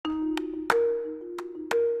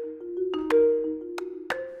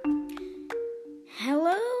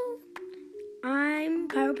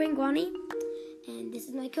Penguani, and this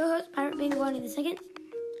is my co-host, Pirate Penguani II.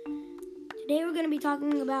 Today we're going to be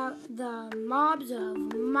talking about the mobs of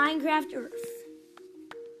Minecraft Earth.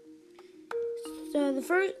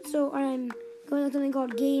 So I'm going on something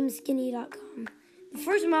called GameSkinny.com. The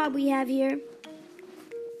first mob we have here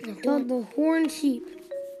is called the Horned Sheep.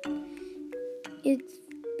 It's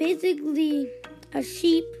basically a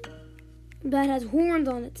sheep that has horns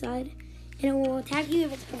on its side, and it will attack you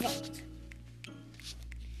if it's provoked.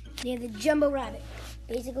 They have the Jumbo Rabbit,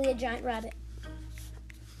 basically a giant rabbit.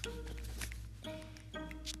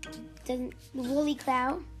 The Woolly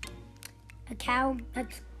Cow, a cow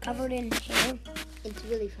that's covered in hair. It's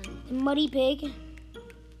really funny. The Muddy Pig.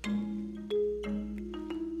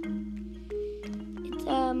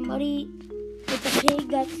 It's a pig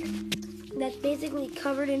that's basically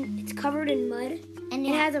covered in mud, and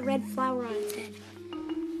it has a red flower on its head.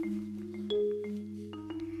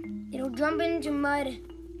 It'll jump into mud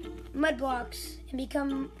blocks and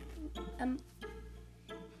become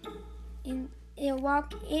it'll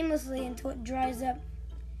walk aimlessly until it dries up,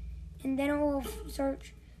 and then it will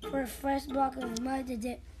search for a fresh block of mud to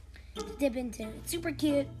dip into. It's super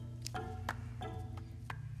cute.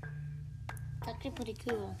 It's actually pretty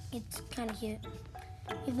cool. It's kind of cute.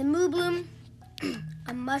 We have the Moo Bloom,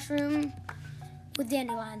 a mushroom with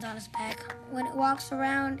dandelions on its back. When it walks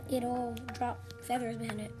around, it'll drop feathers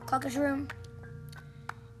behind it. Cluckashroom.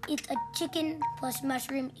 It's a chicken plus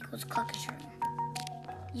mushroom equals cluckashroom.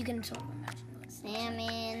 You can sort of imagine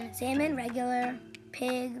what salmon, regular.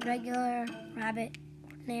 Pig, regular. Rabbit,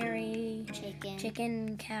 ordinary.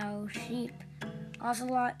 Chicken, cow, sheep.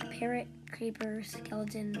 Ocelot, parrot, creeper,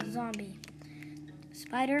 skeleton, zombie.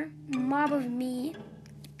 Spider, mob of me.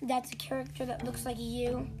 That's a character that looks like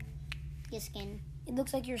you. Your skin. It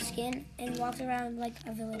looks like your skin and walks around like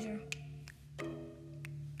a villager.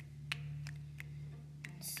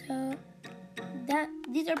 So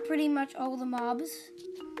these are pretty much all the mobs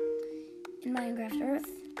in Minecraft Earth.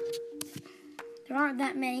 There aren't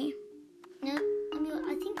that many. No,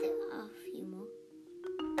 I think there are a few more.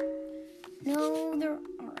 No, there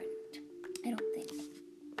aren't. I don't think.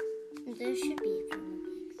 There should be a few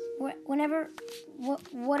more.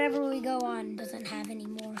 Whatever we go on doesn't have any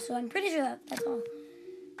more, so I'm pretty sure that's all.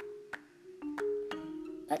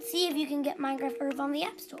 Let's see if you can get Minecraft Earth on the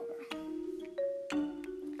App Store.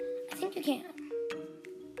 I think you can.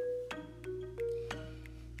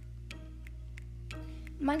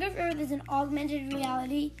 Minecraft Earth is an augmented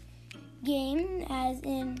reality game, as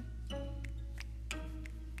in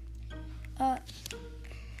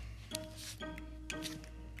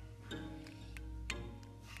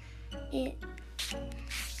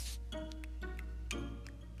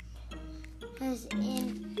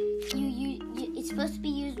it's supposed to be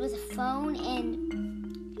used with a phone,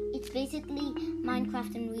 and it's basically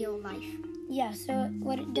Minecraft in real life. Yeah, so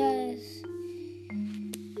what it does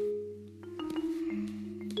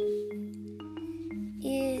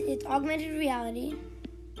is it's augmented reality.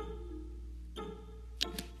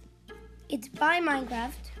 It's by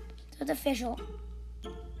Minecraft, so it's official.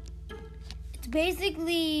 It's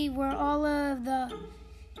basically where all of the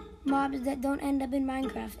mobs that don't end up in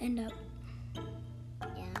Minecraft end up.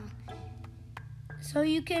 Yeah. So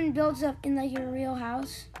you can build stuff in like your real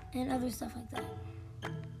house and other stuff like that.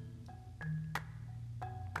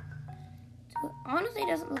 So it honestly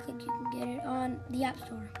doesn't look like you can get it on the App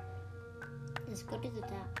Store. Let's go to the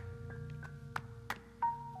top.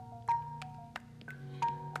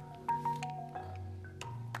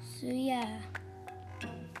 So yeah,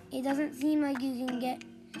 it doesn't seem like you can get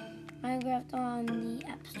Minecraft on the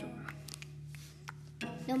App Store.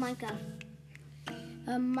 No Minecraft.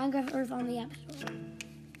 Minecraft Earth on the App Store.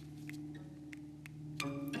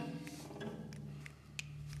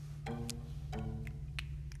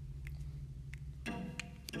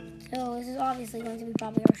 So this is obviously going to be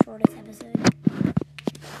probably our shortest episode.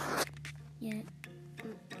 Yeah.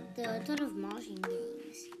 There are a ton of moshing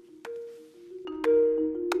games.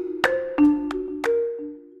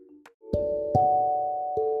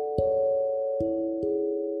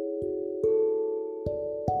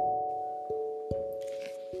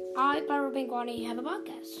 I, Pirate Penguani, have a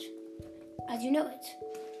podcast. As you know it.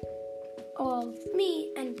 Of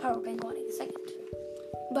me and Pirate Penguani II.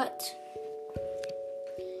 But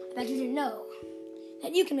I'd like you to know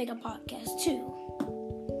that you can make a podcast too.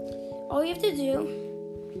 All you have to do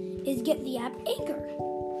is get the app Anchor.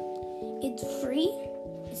 It's free.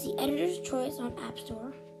 It's the editor's choice on App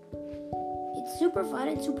Store. It's super fun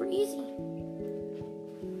and super easy.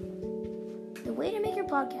 The way to make your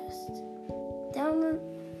podcast. Download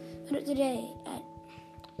it today at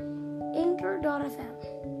Anchor.fm.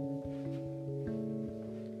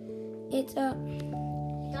 It's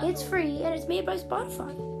free and it's made by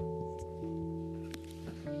Spotify.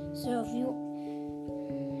 So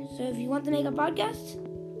if you want to make a podcast,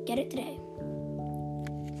 get it today.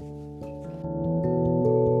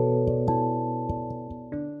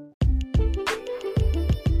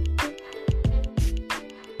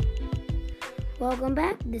 Welcome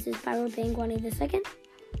back. This is Pyro Penguani II.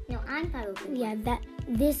 No, I'm Pyro Penguani. Yeah,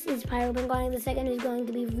 this is Pyro Penguani II who's going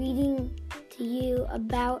to be reading to you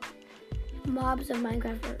about Mobs of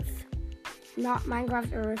Minecraft Earth. Not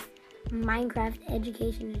Minecraft Earth, Minecraft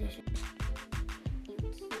Education Edition. You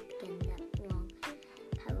keep getting that wrong,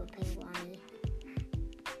 Pyro Penguani.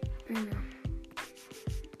 I know.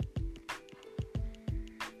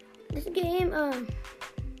 This game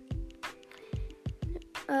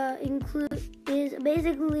is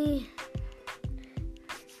basically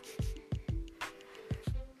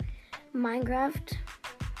Minecraft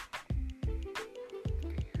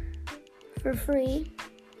for free.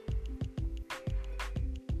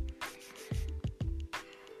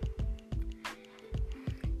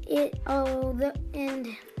 And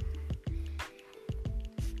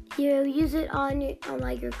you use it on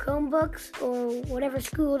like your Chromebooks or whatever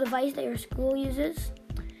school device that your school uses.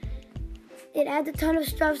 It adds a ton of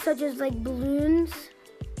stuff such as like balloons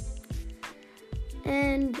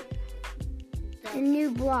and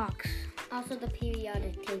new blocks. Also the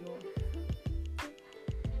periodic table.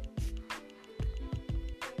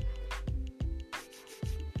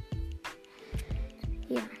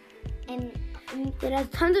 Yeah. And it has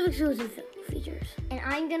tons of exclusive features. And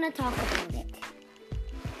I'm gonna talk about it.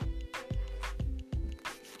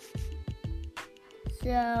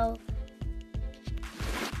 So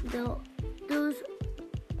there's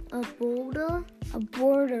a border, a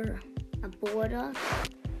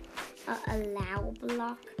allow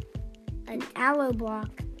block, an allo block,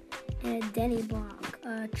 and a Denny block,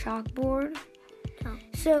 a chalkboard. Oh.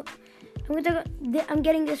 So I'm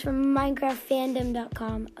getting this from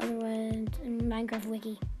MinecraftFandom.com, otherwise Minecraft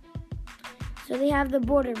Wiki. So they have the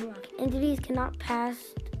border block. Entities cannot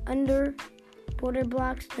pass under border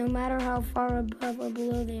blocks, no matter how far above or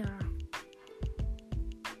below they are.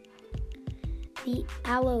 The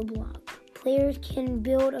allo block. Players can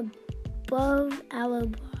build above allo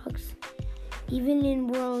blocks, even in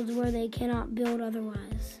worlds where they cannot build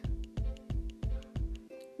otherwise.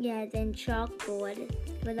 Yeah, then chalkboard.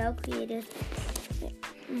 Without creators.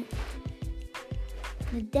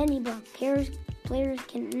 The Denny block. Players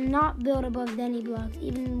cannot build above Denny blocks,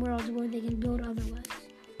 even in worlds where they can build otherwise.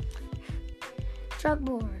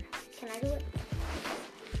 Chalkboard. Can I do it?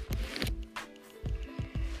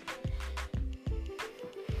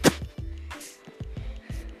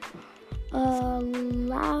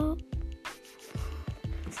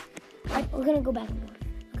 We're gonna go back and forth.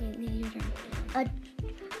 Okay, yeah, your turn.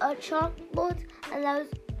 A chalkboard allows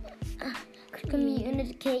to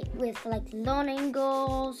communicate with like learning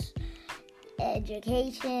goals,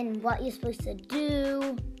 education, what you're supposed to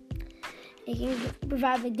do. It can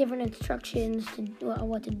provide like different instructions to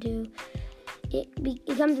what to do. It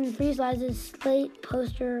comes in 3 sizes: slate,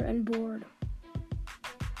 poster, and board.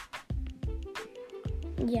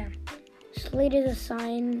 Yeah, slate is a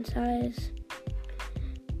sign size.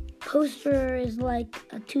 Poster is like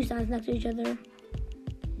 2 signs next to each other.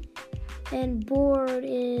 And board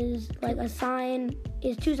is like a sign,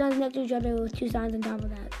 is 2 signs next to each other with 2 signs on top of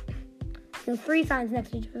that. So 3 signs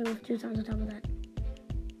next to each other with 2 signs on top of that.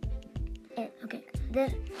 Okay.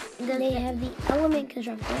 They have the element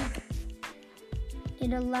constructor.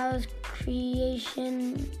 It allows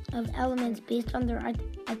creation of elements based on their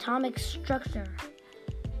atomic structure,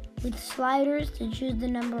 with sliders to choose the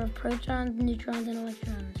number of protons, neutrons, and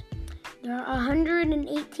electrons. There are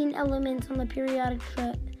 118 elements on the periodic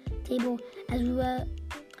table, as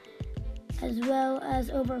well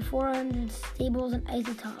as over 400 stables and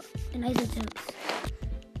isotopes.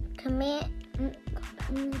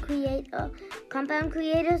 Compound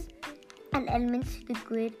creators and elements to the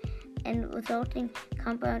grid, and resulting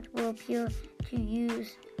compounds will appear to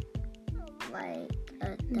use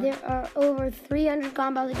There are over 300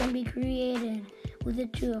 compounds that can be created with the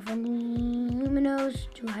tool, from luminose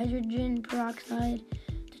to hydrogen peroxide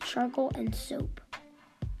to charcoal and soap.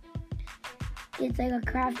 It's like a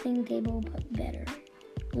crafting table, but better.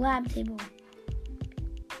 Lab table.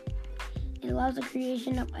 It allows the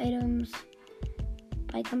creation of items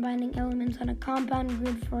by combining elements on a compound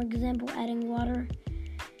grid, for example, adding water,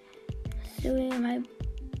 sodium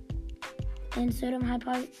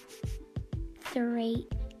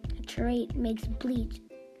hypochlorite makes bleach,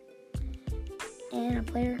 and a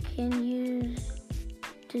player can use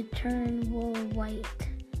to turn wool white.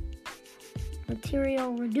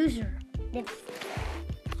 Material reducer.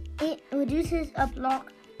 It reduces a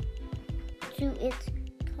block to its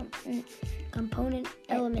component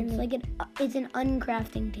elements, like it's an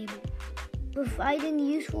uncrafting table, providing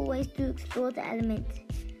useful ways to explore the elements.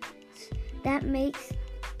 That makes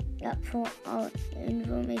up for our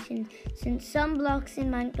information, since some blocks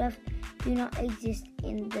in Minecraft do not exist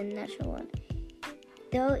in the natural world.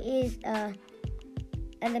 There is a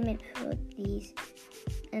element for these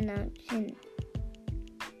announcing.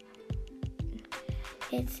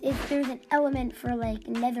 If there's an element for like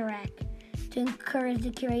netherrack to encourage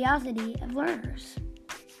the curiosity of learners.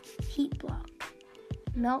 Heat block.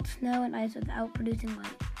 Melt snow and ice without producing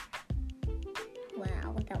light.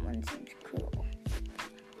 Wow, that one seems cool.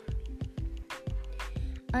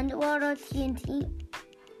 Underwater TNT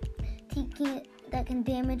that can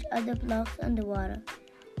damage other blocks underwater.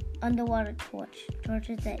 Underwater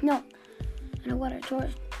torches that underwater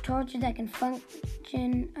torches that can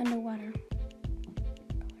function underwater.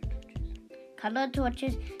 Colored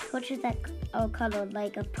torches that are colored,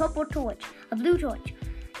 like a purple torch, a blue torch,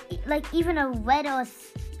 like even a red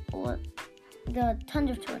or the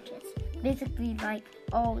tons of torches. Basically, like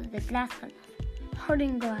all the glass colors.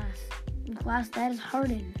 Hardened glass. Glass that is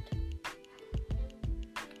hardened.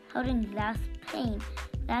 Hardened glass pane.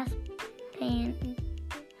 Glass pane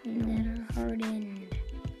that are hardened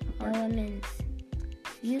elements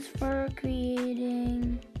used for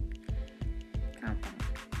creating compounds.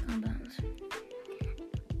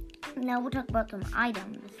 Now we'll talk about some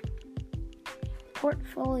items.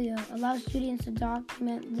 Portfolio allows students to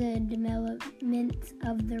document the development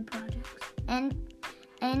of their projects. And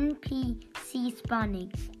NPC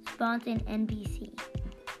spawning. Spawns an NPC.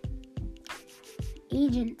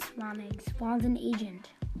 Agent spawning. Spawns an agent.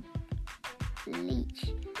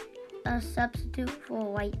 Leech. A substitute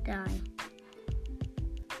for white dye.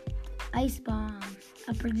 Ice bomb.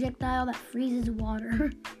 A projectile that freezes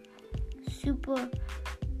water. Super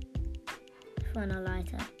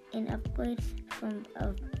Funnelizer, an upgrade from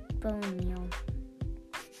a bone meal.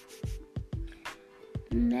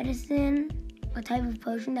 Medicine, a type of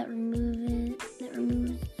potion that removes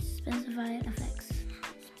specified effects.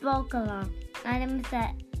 Sparkler, items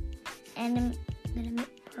that emit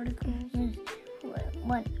particles.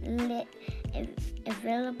 When lit,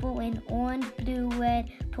 available in orange, blue, red,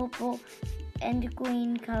 purple, and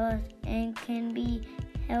green colors, and can be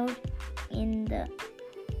held in the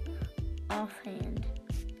offhand.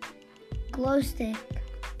 Glow stick,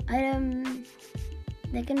 item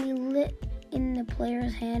that can be lit in the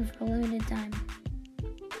player's hand for a limited time.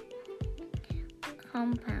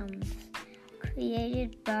 Compounds,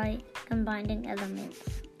 created by combining elements.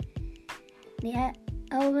 The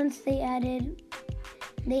elements they added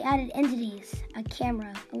entities. A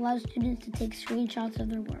camera allows students to take screenshots of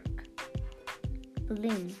their work.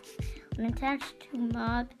 Balloon, when attached to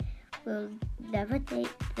mobs, will levitate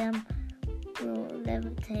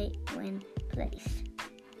when placed.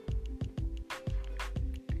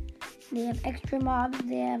 They have extra mobs.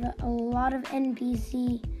 They have a lot of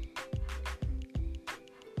NPC.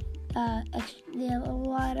 They have a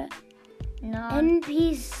lot of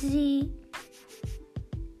NPC.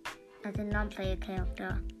 As a non-player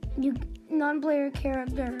character. Non-player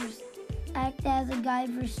characters act as a guide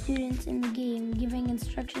for students in the game, giving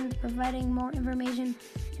instructions, providing more information,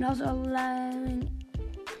 and also allowing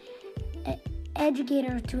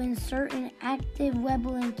educators to insert an active web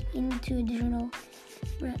link into additional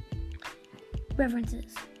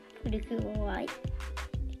references. Pretty cool, right?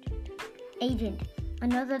 Agent,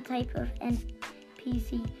 another type of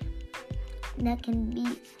NPC that can be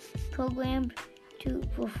programmed to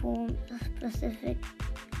perform specific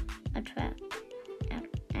action.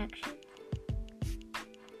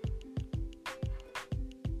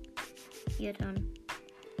 Your turn.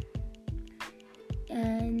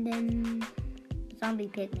 And then zombie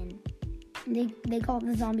pigmen. They call it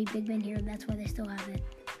the zombie pigmen here. That's why they still have it.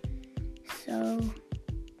 So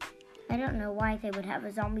I don't know why they would have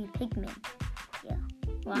a zombie pigman. Yeah.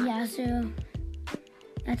 Why? Yeah. So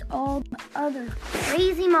that's all the other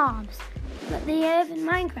crazy mobs that they have in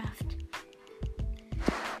Minecraft.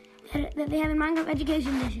 That they have in Minecraft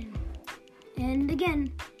Education Edition. And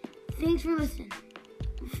again, thanks for listening.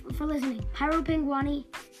 Pyro Penguani.